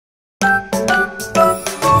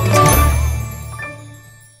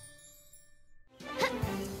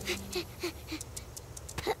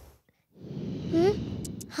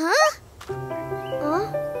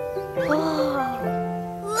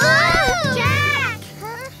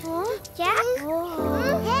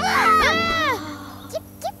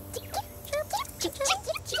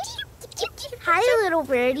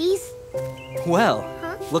birdies. Well,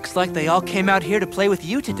 looks like they all came out here to play with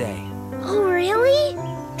you today. Oh, really?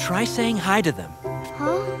 Try saying hi to them.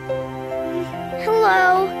 Huh?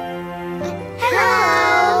 Hello.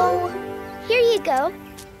 Hello. Here you go.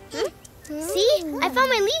 See? I found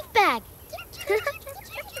my leaf bag.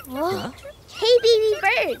 Huh? Hey, baby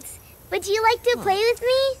birds. Would you like to play with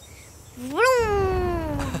me?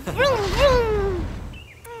 Vroom, vroom, vroom.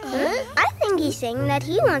 I think he's saying that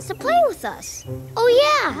he wants to play with us. Oh,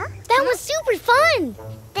 yeah. That was super fun.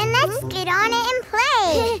 Then let's get on it and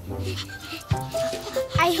play.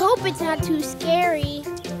 I hope it's not too scary.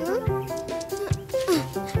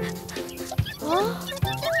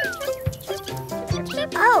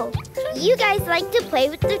 Oh, you guys like to play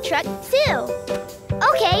with the truck too.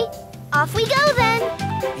 Okay, off we go then.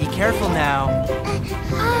 Be careful now.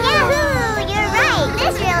 Yahoo! You're right.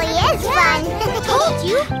 This really is fun. Told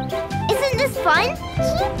you. Isn't this fun?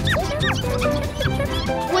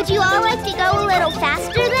 Would you all like to go a little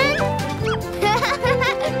faster then?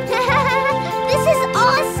 This is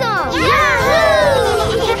awesome!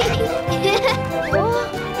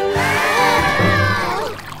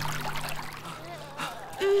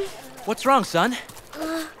 What's wrong, son?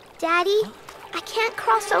 Daddy, I can't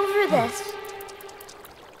cross over this.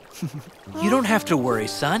 You don't have to worry,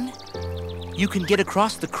 son. You can get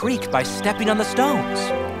across the creek by stepping on the stones.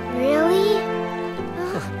 Really?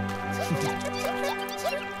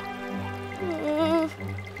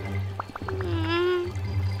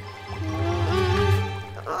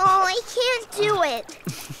 Oh, I can't do it.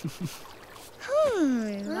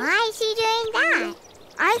 Why is he doing that?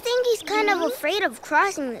 I think he's kind of afraid of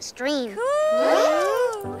crossing the stream.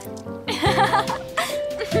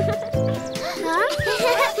 Mommy!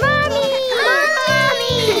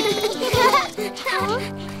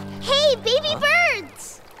 Hey, baby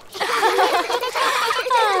birds!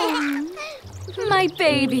 My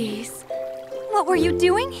babies. What were you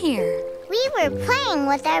doing here? We were playing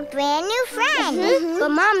with our brand new friend. But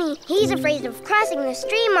Mommy, he's afraid of crossing the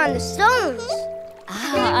stream on the stones.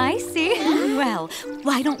 Ah, I see. Well,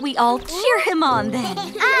 why don't we all cheer him on then?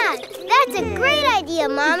 Ah, that's a great idea,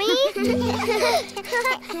 Mommy.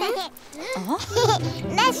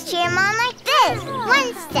 Let's cheer him on like this.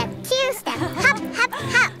 1 step, 2 step, hop, hop,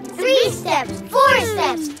 hop. 3 steps, 4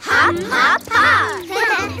 steps, hop, hop, hop.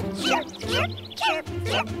 Chirp, chirp, chirp,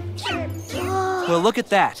 chirp, chirp. Well, look at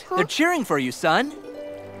that. They're cheering for you, son.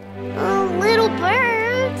 Oh, little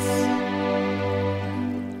birds.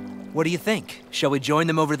 What do you think? Shall we join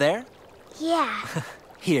them over there? Yeah.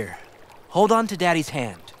 Here, hold on to Daddy's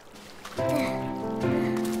hand.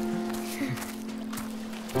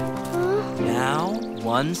 Now,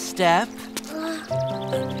 1 step.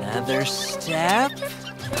 Another step.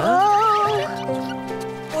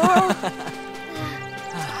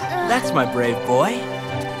 That's my brave boy.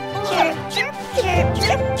 Chirp, chirp, chirp,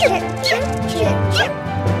 chirp, chirp, chirp, chirp, chirp.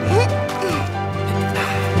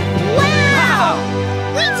 Wow!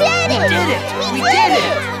 We did it! We did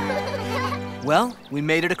it! Well, we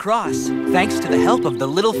made it across, thanks to the help of the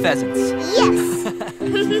little pheasants. Yes!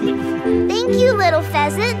 Thank you, little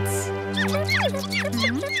pheasants.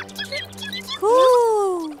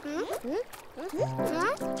 Ooh.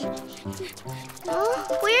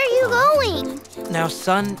 Where are you going? Now,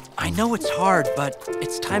 son, I know it's hard, but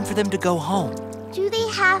it's time for them to go home. Do they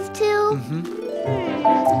have to?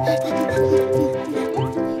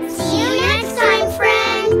 See you next time,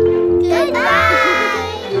 friend. Goodbye.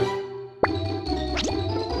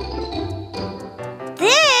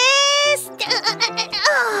 This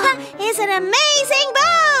is an amazing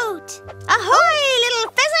boat! Ahoy, little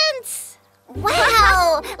pheasants!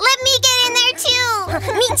 Wow! Let me get in there too!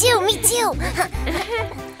 Me too, me too!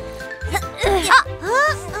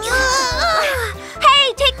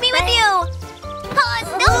 Hey, take me with you!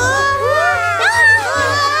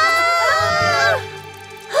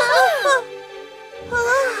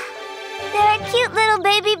 There are cute little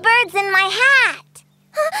baby birds in my hat!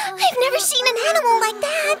 I've never seen an animal like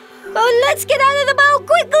that! Oh, let's get out of the boat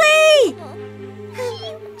quickly!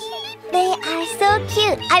 They are so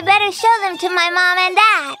cute. I better show them to my mom and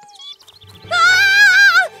dad.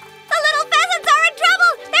 Ah! The little pheasants are in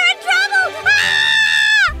trouble! They're in trouble!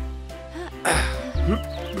 Ah!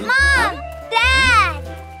 Mom! Dad!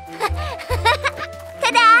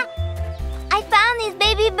 Ta-da! I found these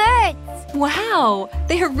baby birds. Wow,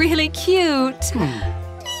 they're really cute.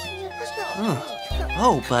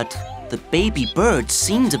 Oh, but the baby birds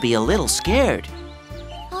seem to be a little scared.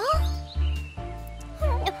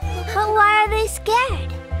 But why are they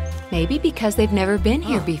scared? Maybe because they've never been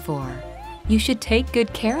here before. You should take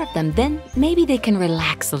good care of them, then maybe they can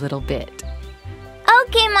relax a little bit.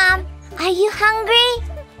 Okay, Mom. Are you hungry?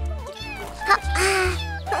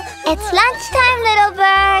 It's lunchtime, little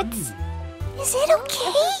birds. Is it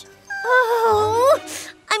okay? Oh,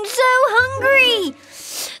 I'm so hungry.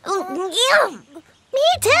 Me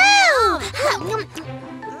too.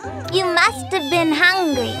 You must have been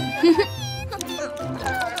hungry.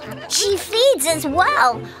 She feeds as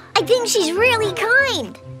well. I think she's really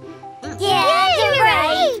kind. Yeah, you're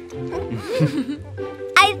right.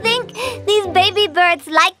 I think these baby birds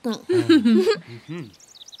like me.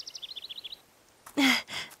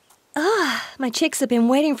 My chicks have been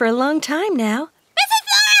waiting for a long time now. Mrs.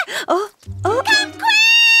 Flora! Oh. Come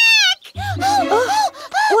quick!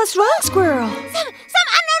 What's wrong, Squirrel? Some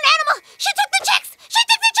unknown animal! She took the chicks! She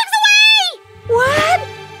took the chicks away! What?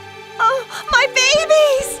 Oh, my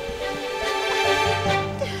babies!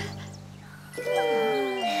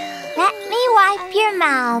 Let me wipe your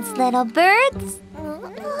mouths, little birds.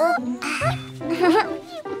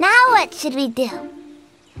 Now what should we do?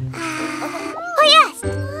 Oh yes!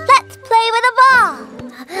 Let's play with a ball!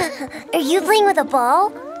 Are you playing with a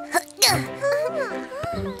ball?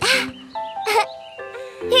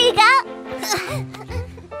 Here you go!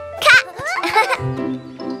 Catch!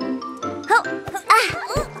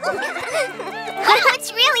 Oh,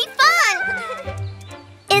 it's really fun!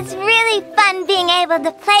 It's really fun being able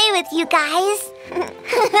to play with you guys.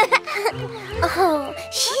 Oh,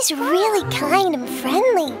 she's really kind and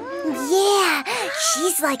friendly. Yeah,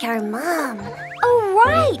 she's like our mom. Oh,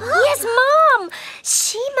 right. Yes, Mom.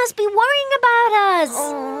 She must be worrying about us.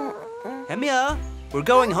 Hemia, we're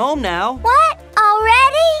going home now. What?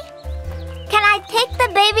 Already? Can I take the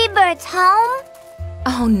baby birds home?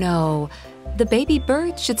 Oh, no. The baby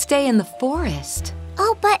birds should stay in the forest.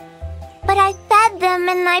 Oh, but I fed them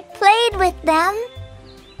and I played with them.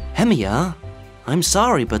 Hemia, I'm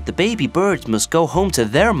sorry, but the baby birds must go home to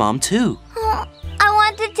their mom too. Oh, I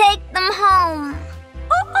want to take them home.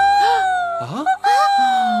 Huh?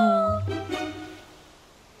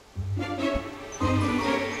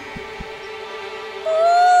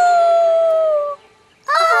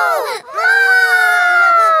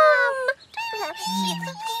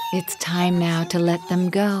 It's time now to let them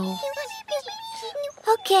go.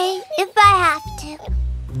 Okay, if I have to.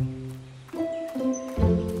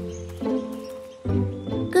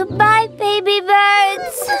 Goodbye, baby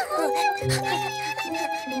birds.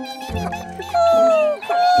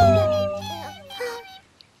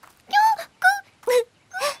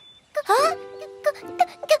 Huh?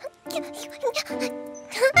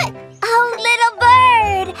 Oh, little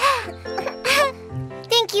bird.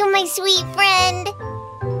 Thank you, my sweet friend.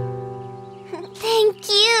 Thank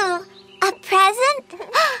you. A present?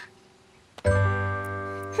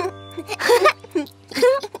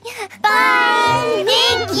 Bye!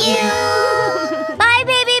 Thank you! Bye,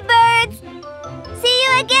 baby birds! See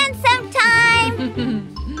you again sometime!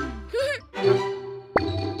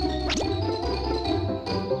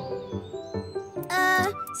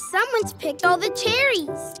 Someone's picked all the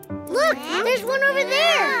cherries. Look, there's one over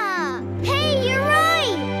there. Hey, you're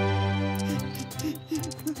right.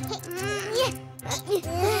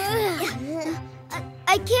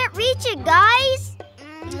 I can't reach it, guys.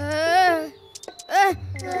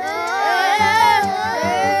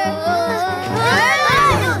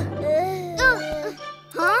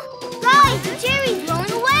 Huh? Guys, the cherry's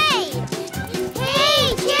blowing away.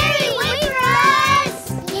 Hey, cherry, wait for us.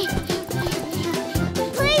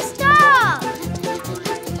 Please stop.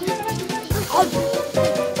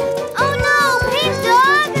 Oh no, Pink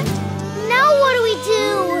Dog. Now what do we do?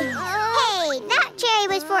 Hey, that cherry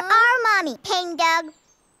was for our mommy, Ping Dog.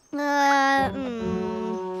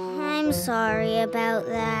 I'm sorry about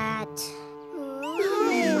that.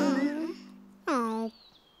 Oh.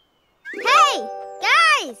 Hey,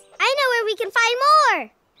 guys! I know where we can find more.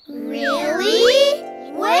 Really?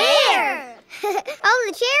 Where? Oh,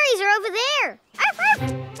 the cherries are over there.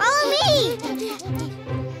 Follow me.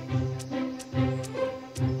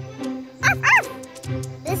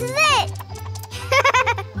 This is it.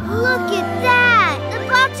 Look at that. The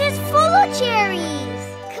box is full of cherries.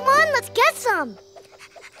 Come on, let's get some.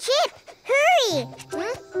 Chip, hurry!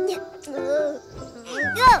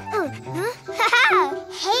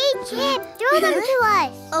 Hey, Chip, throw them to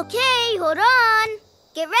us. Okay, hold on.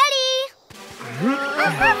 Get ready.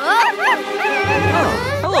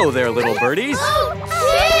 Hello there, little birdies. Oh,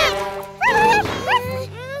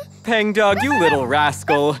 Chip! Pang Dog, you little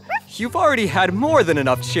rascal. You've already had more than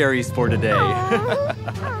enough cherries for today.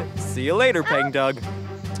 See you later, Pang Dog.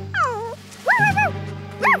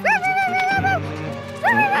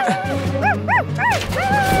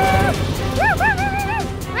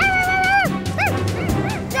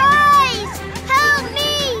 Guys, help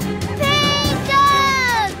me! Pig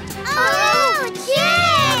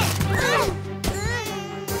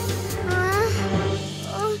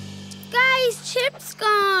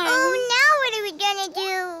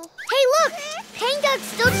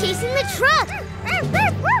Dog's still chasing the truck.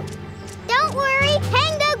 Don't worry,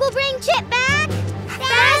 Hang Dog will bring Chip back.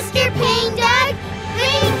 Faster, Hang Dog!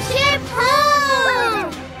 Bring Chip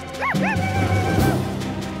home!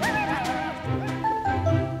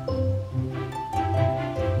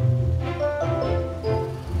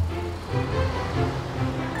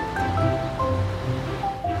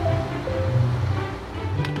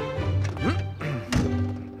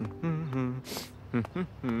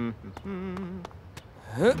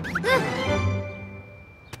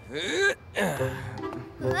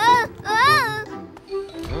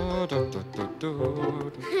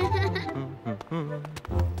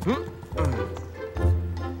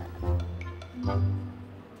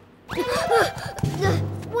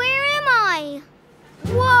 Where am I?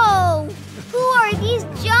 Whoa! Who are these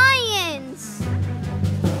giants?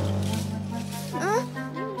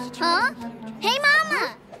 Huh? Hey,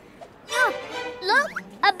 Mama! Oh, look,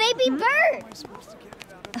 a baby bird.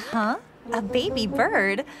 Huh? A baby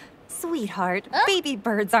bird? Sweetheart, baby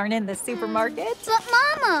birds aren't in the supermarket. But,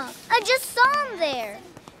 Mama, I just saw him there.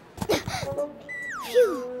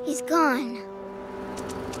 Phew, he's gone.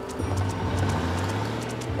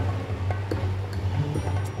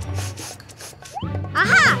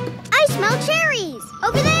 Aha! I smell cherries!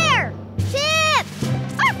 Over there! Chip!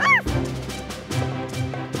 Arf, arf!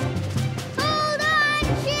 Hold on,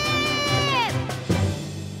 Chip!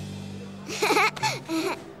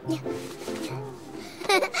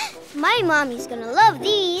 My mommy's gonna love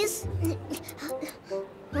these.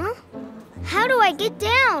 Huh? How do I get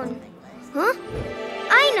down? Huh?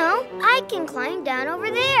 I know! I can climb down over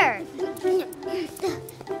there.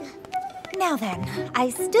 Now then, I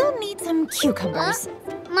still need some cucumbers.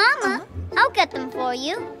 Mama, I'll get them for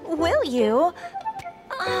you. Will you?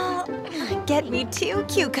 Get me 2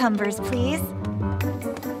 cucumbers, please.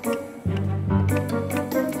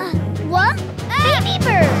 What? Baby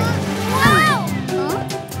bird! Wow!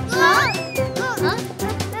 Huh?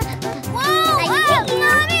 Whoa!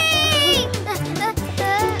 Mommy!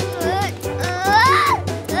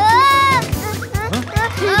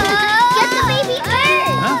 Get the baby bird!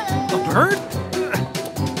 Huh? A bird?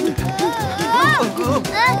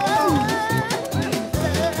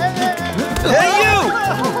 Hey, you!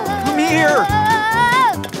 Come here!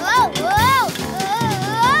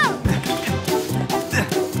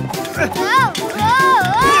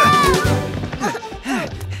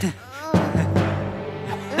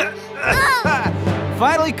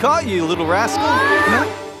 Finally caught you, little rascal.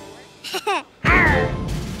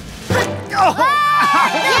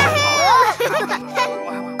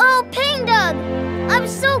 Oh, Hang Dog! I'm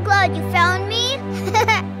so glad you found me.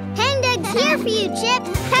 Hang Dog's here for you, Chip.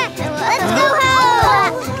 Let's go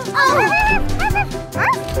home.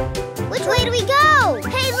 Which way do we go?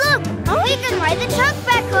 Hey, look! We can ride the truck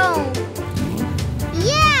back home.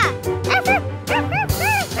 Yeah!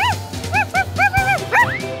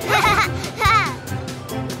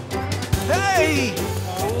 Hey!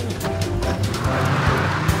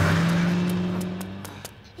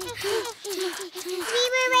 We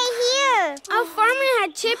were right here. Our farmer had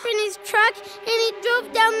Chip in his truck and he drove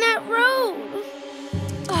down that road.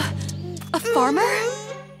 A farmer?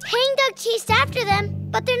 Hang Dog chased after them,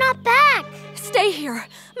 but they're not back. Stay here.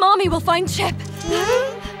 Mommy will find Chip.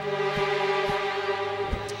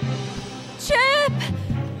 Chip!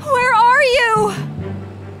 Where are you?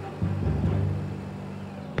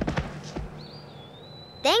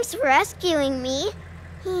 Thanks for rescuing me.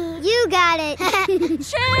 You got it.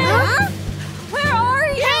 Chip! Huh? Where are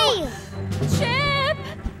you? Hey! Chip!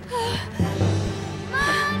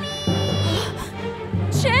 Mommy!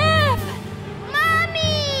 Chip!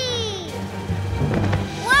 Mommy!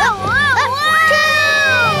 Whoa, whoa, whoa!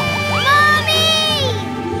 Mommy!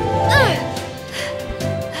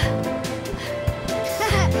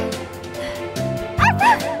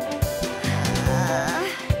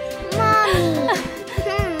 Mommy!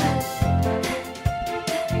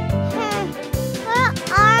 Where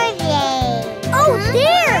are they? Oh,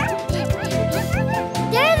 there!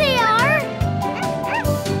 There they are!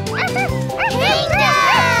 Hang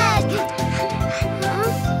Dog!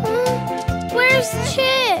 Where's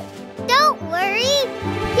Chip? Don't worry.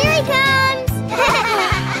 Here he comes!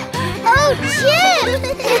 Oh, Chip!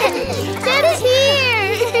 Chip's here!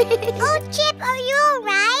 Oh, Chip, are you all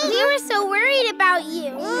right? We were so worried about you.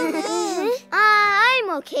 I'm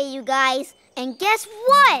okay, you guys. And guess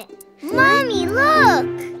what? Mommy, look!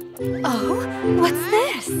 Oh, what's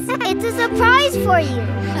this? It's a surprise for you.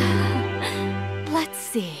 Let's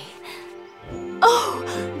see. Oh,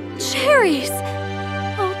 cherries!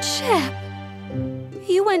 Oh, Chip.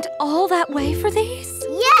 You went all that way for these?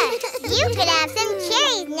 Yes, you could have some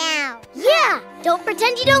cherries now. Yeah, don't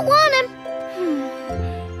pretend you don't want them.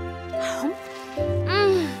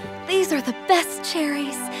 These are the best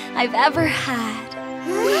cherries I've ever had.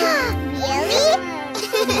 Really?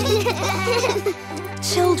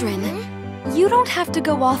 Children, you don't have to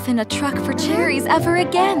go off in a truck for cherries ever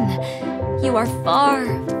again. You are far,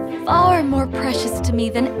 far more precious to me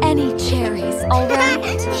than any cherries, all right?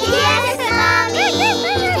 Yes, Mommy!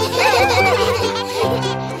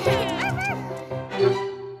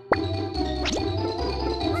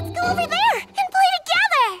 Let's go over there and play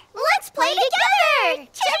together! Let's play together!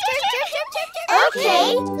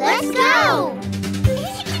 Okay, let's go.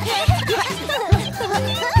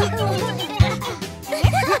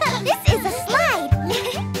 This is a slide.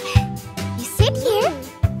 You sit here.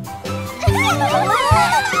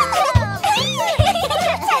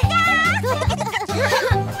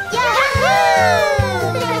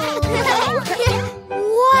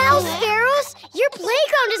 Wow, Sparrows, your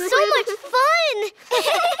playground is so much fun.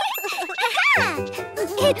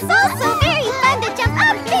 It's also very fun to jump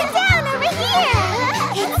up and down over here.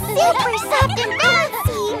 It's super soft and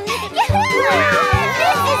bouncy.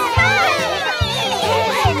 This is fun.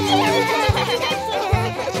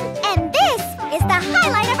 And this is the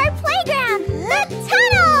highlight of our playground, the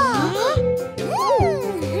tunnel.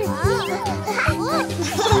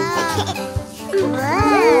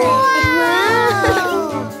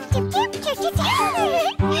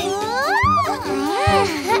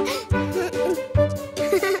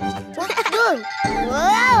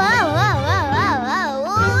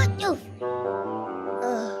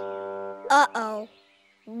 Uh-oh.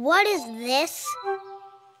 What is this?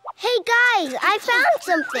 Hey, guys, I found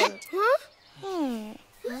something. Huh?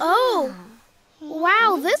 Oh.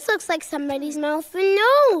 Wow, this looks like somebody's mouth and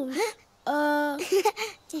nose.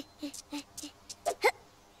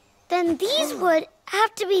 Then these would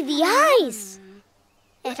have to be the eyes.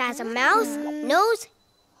 It has a mouth, nose,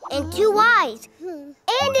 and 2 eyes.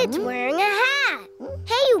 And it's wearing a hat.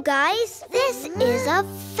 Hey, you guys, this is a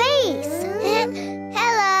face.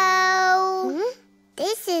 Hello.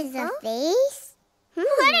 This is a face?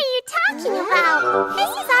 What are you talking about? This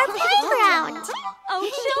is our playground. Oh,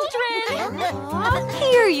 children!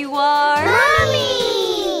 Here you are.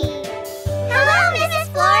 Mommy! Hello, Mrs.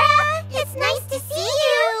 Flora. It's nice to see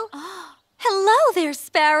you. Hello there,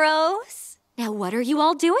 sparrows. Now, what are you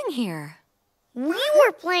all doing here? We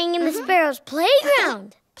were playing in the Sparrows'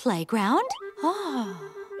 playground. Playground? Oh.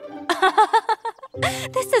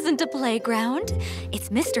 This isn't a playground. It's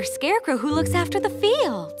Mr. Scarecrow who looks after the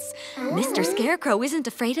fields. Mr. Scarecrow isn't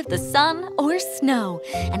afraid of the sun or snow,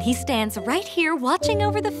 and he stands right here watching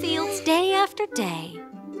over the fields day after day.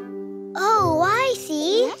 Oh, I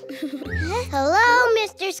see. Hello,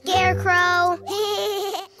 Mr. Scarecrow.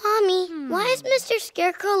 Mommy, why is Mr.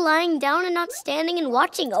 Scarecrow lying down and not standing and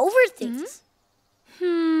watching over things?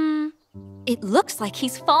 It looks like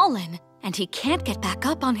he's fallen, and he can't get back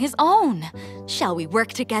up on his own. Shall we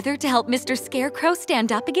work together to help Mr. Scarecrow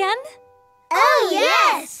stand up again? Oh,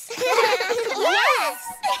 yes!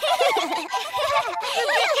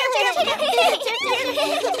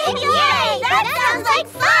 Yay! That sounds like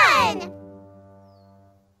fun!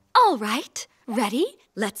 All right, ready?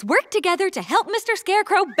 Let's work together to help Mr.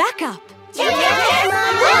 Scarecrow back up. We'll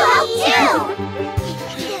help too!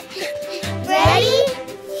 Ready?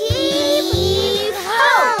 Heave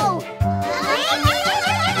ho!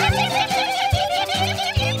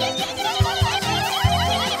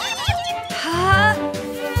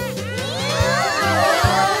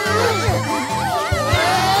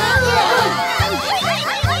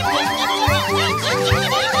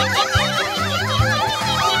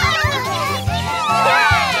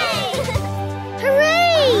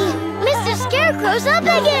 Scarecrow's up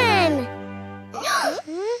again!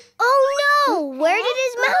 Oh no! Where did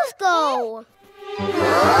his mouth go?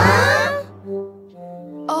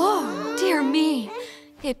 Oh, dear me.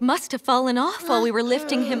 It must have fallen off while we were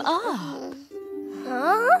lifting him up.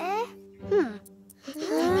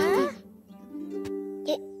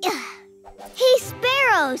 Hey,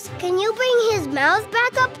 Sparrows! Can you bring his mouth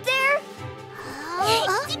back up there?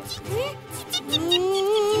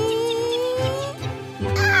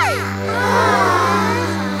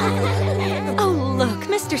 Oh, look,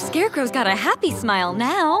 Mr. Scarecrow's got a happy smile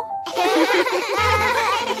now. And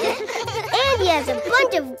he has a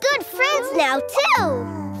bunch of good friends now, too.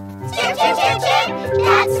 Chirp, chirp, chirp, chirp.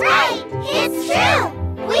 That's right. It's true.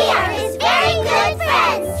 We are his very good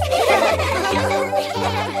friends.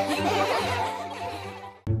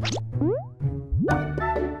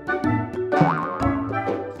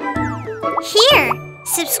 Here,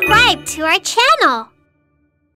 subscribe to our channel.